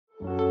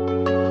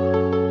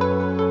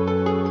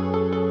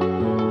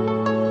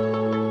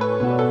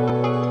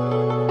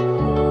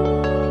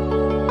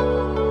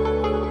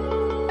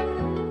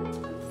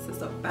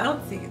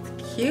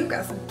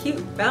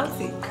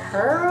bouncy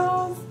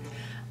curls.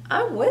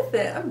 I'm with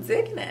it. I'm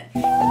digging it.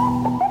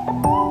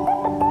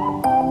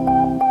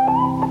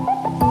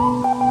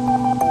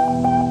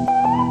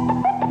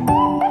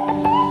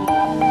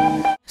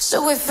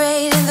 So we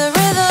fade in the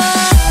rhythm.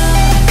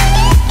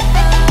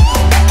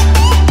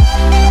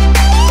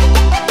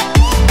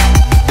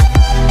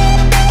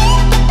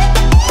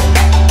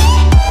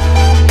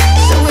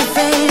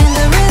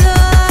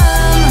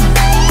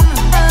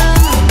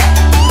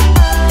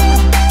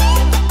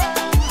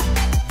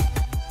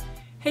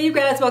 Hey you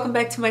guys, welcome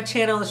back to my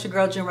channel. It's your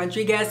girl Jen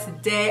Rodriguez.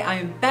 Today I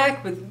am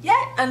back with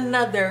yet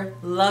another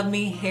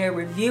LuvMe hair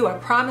review. I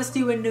promised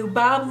you a new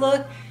bob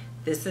look.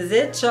 This is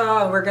it,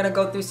 y'all. We're gonna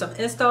go through some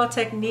install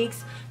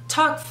techniques,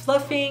 talk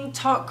fluffing,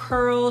 talk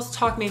curls,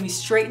 talk maybe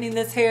straightening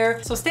this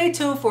hair. So stay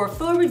tuned for a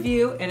full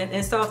review and an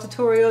install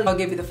tutorial. I'll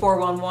give you the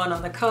 411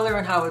 on the color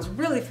and how it's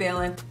really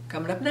feeling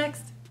coming up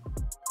next.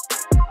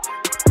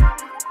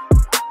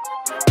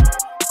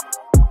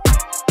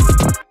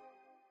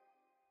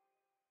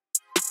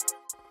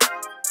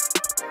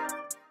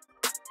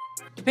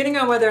 Depending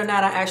on whether or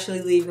not I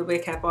actually leave the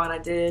wig cap on, I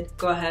did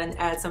go ahead and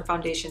add some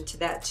foundation to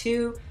that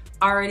too.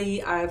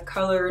 Already I've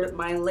colored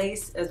my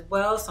lace as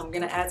well, so I'm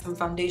gonna add some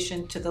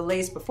foundation to the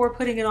lace before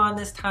putting it on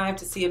this time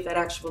to see if that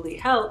actually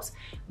helps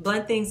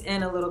blend things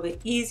in a little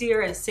bit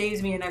easier and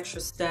saves me an extra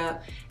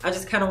step. I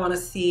just kind of want to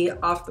see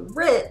off the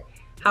rip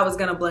how it's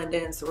gonna blend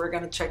in, so we're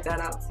gonna check that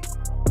out.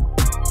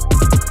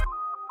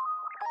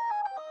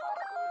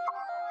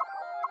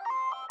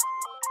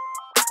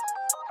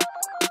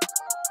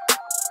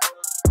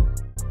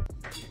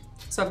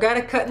 So I've got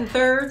it cut in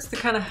thirds to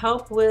kind of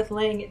help with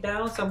laying it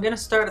down. So I'm gonna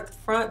start at the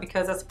front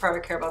because that's the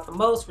part I care about the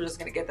most. We're just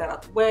gonna get that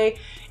out the way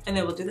and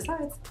then we'll do the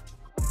sides.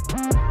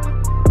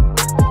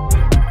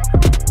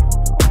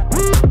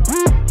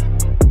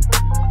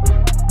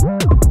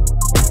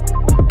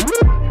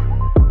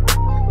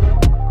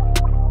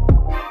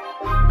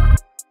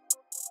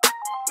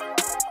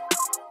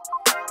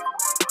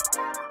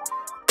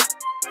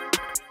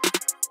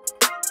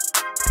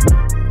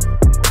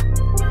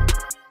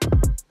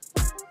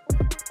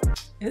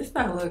 It's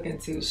not looking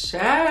too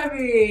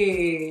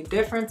shabby.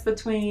 Difference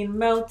between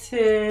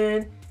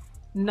melted,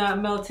 not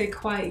melted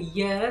quite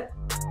yet.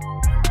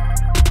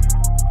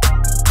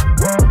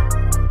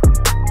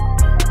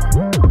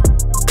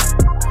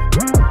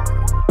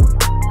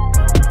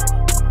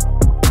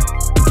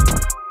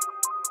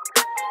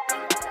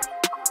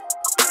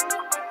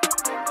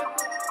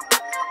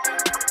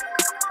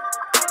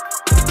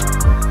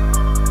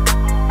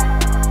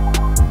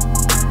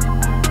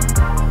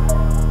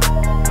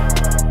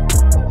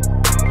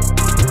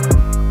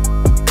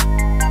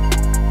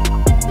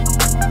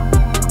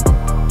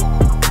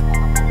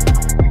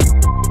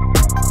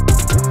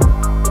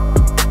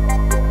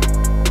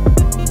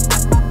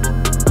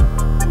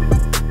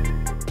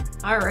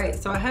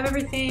 So I have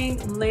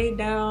everything laid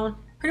down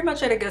pretty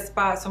much at a good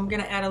spot. So I'm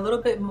gonna add a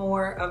little bit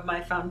more of my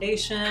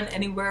foundation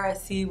anywhere I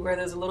see where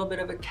there's a little bit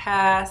of a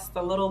cast,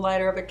 a little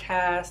lighter of a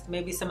cast,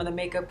 maybe some of the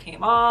makeup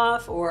came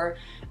off, or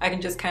I can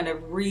just kind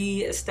of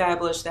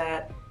re-establish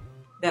that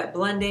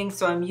blending.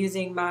 So I'm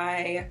using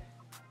my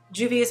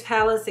Beauties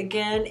palette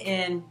again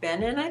in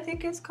Benin, I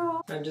think it's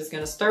called. I'm just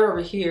gonna start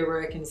over here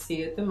where I can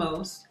see it the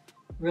most.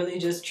 Really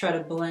just try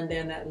to blend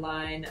in that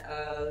line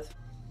of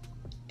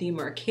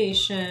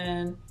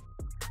demarcation.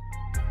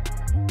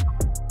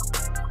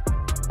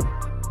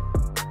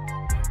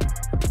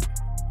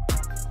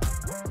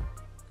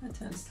 That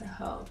tends to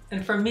help.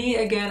 And for me,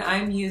 again,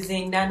 I'm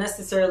using not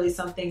necessarily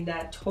something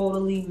that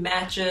totally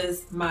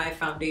matches my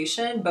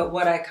foundation, but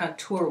what I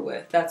contour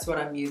with, that's what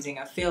I'm using.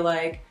 I feel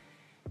like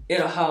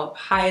it'll help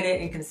hide it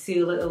and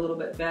conceal it a little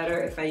bit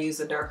better if I use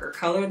a darker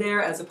color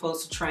there, as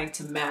opposed to trying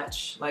to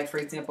match, like for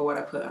example, what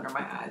I put under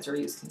my eyes or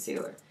use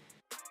concealer.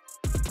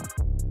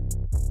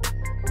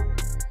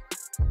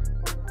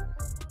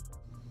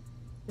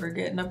 We're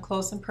getting up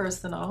close and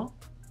personal.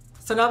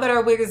 So now that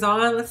our wig is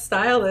on, let's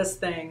style this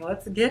thing.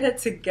 Let's get it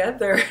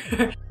together.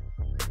 All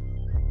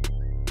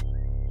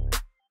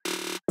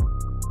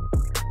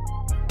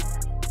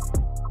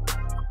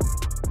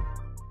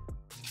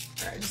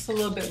right, just a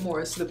little bit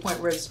more to the point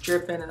where it's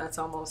dripping, and that's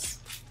almost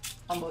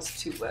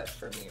too wet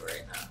for me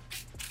right now.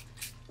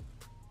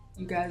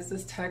 You guys,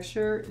 this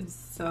texture is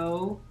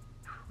so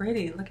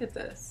pretty. Look at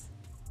this.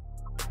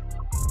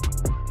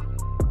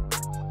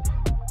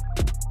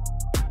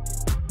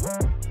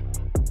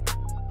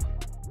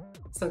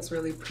 This looks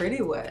really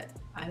pretty wet.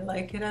 I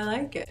like it, I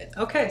like it.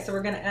 Okay, so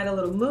we're gonna add a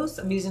little mousse.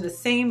 I'm using the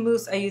same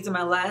mousse I used in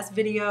my last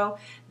video,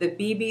 the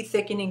BB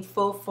Thickening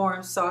Full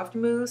Form Soft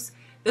Mousse.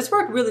 This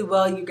worked really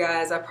well, you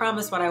guys. I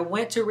promise when I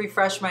went to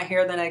refresh my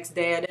hair the next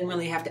day, I didn't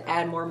really have to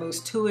add more mousse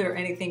to it or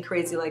anything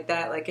crazy like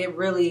that. Like, it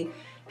really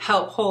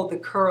helped hold the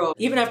curl.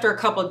 Even after a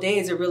couple of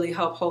days, it really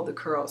helped hold the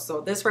curl. So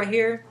this right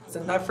here is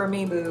enough for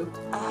me, boo.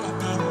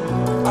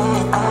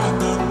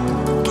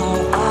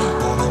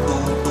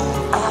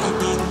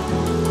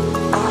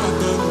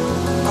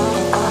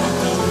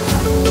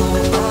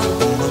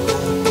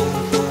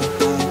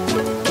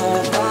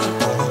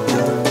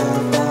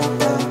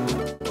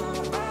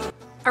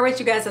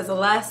 you guys, as the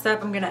last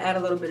step, I'm gonna add a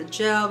little bit of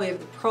gel. We have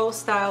the Pro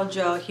Style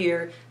gel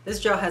here. This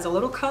gel has a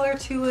little color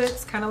to it.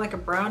 It's kind of like a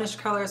brownish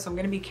color, so I'm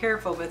gonna be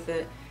careful with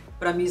it.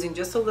 But I'm using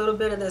just a little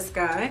bit of this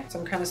guy. So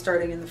I'm kind of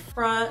starting in the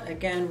front,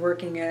 again,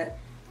 working at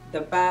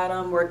the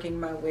bottom, working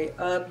my way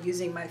up,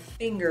 using my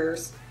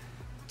fingers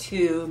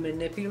to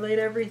manipulate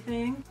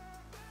everything.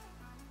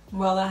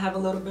 While I have a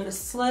little bit of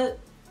slit,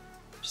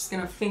 I'm just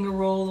gonna finger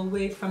roll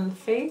away from the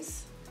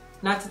face.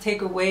 Not to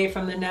take away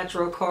from the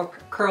natural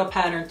curl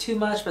pattern too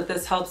much, but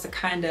this helps to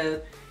kind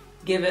of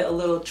give it a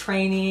little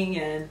training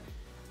and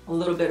a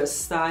little bit of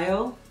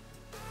style.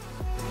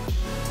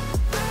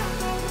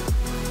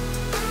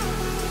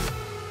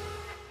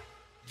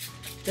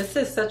 This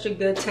is such a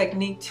good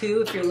technique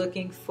too if you're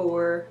looking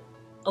for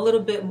a little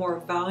bit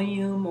more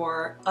volume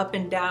or up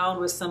and down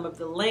with some of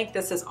the length.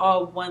 This is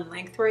all one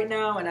length right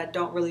now, and I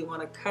don't really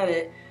want to cut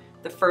it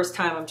the first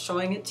time I'm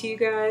showing it to you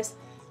guys.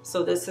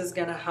 So this is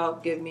gonna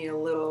help give me a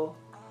little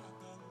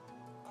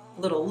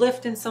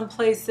lift in some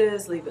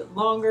places, leave it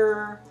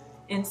longer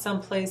in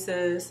some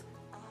places.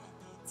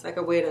 It's like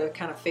a way to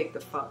kind of fake the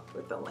funk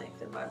with the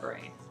length in my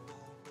brain.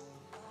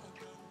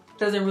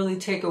 Doesn't really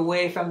take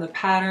away from the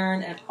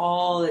pattern at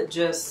all. It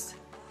just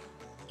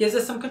gives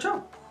us some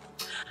control.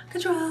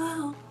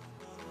 Control.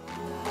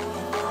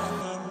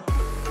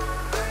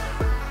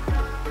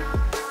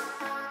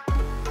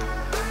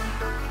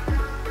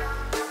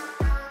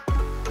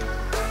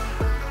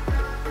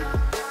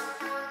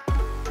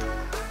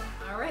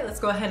 Let's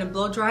go ahead and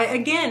blow dry.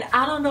 Again,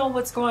 I don't know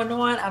what's going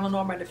on. I don't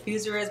know where my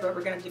diffuser is, but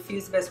we're gonna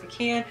diffuse the best we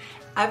can.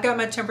 I've got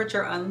my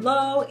temperature on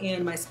low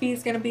and my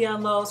speed's gonna be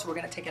on low, so we're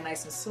gonna take it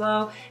nice and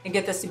slow and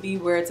get this to be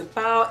where it's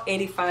about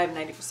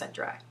 85–90%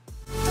 dry.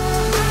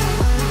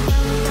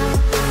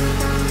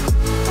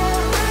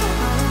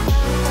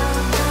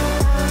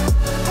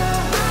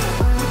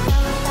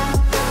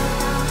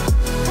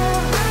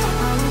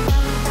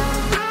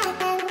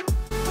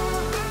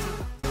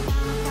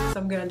 So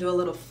I'm gonna do a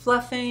little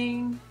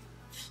fluffing.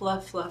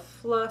 Fluff, fluff,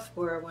 fluff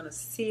where I want to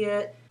see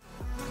it.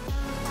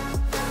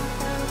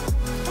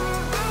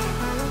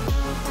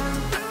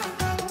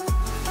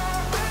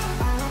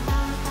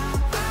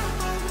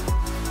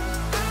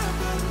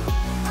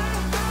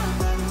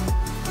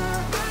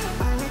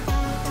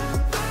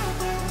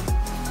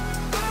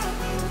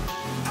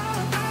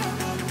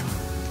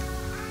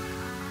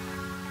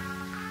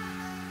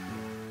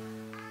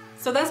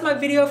 So that's my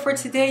video for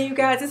today, you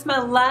guys. It's my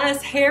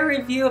last hair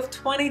review of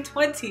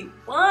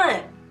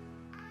 2021.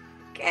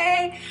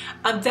 Okay,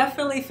 I'm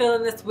definitely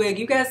feeling this wig.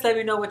 You guys let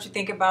me know what you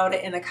think about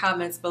it in the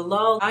comments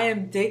below. I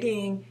am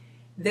digging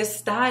this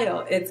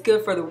style. It's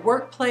good for the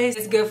workplace.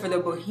 It's good for the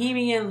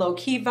bohemian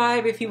low-key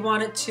vibe if you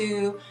wanted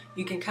to.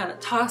 You can kind of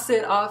toss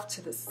it off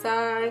to the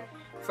side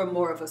for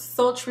more of a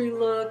sultry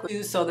look.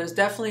 So there's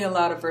definitely a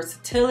lot of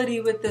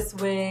versatility with this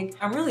wig.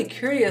 I'm really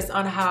curious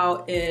on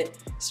how it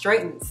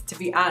straightens, to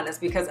be honest,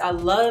 because I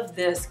love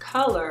this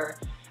color.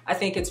 I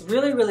think it's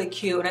really, really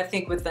cute, and I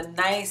think with a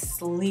nice,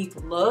 sleek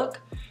look,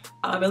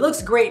 it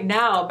looks great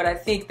now, but I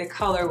think the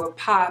color will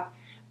pop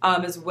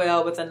as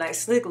well with a nice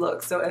sleek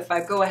look. So if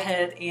I go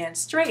ahead and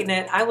straighten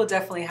it, I will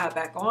definitely hop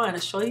back on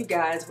and show you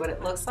guys what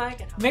it looks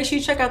like. Make sure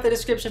you check out the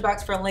description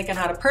box for a link on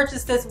how to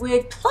purchase this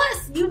wig.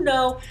 Plus, you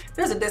know,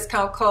 there's a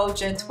discount code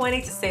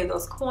GEN20 to save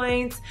those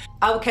coins.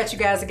 I will catch you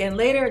guys again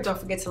later. Don't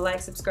forget to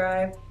like,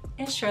 subscribe,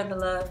 and share the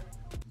love.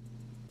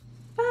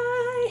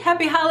 Bye.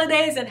 Happy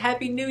holidays and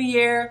Happy New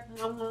Year.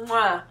 Mwah,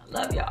 mwah.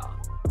 Love y'all.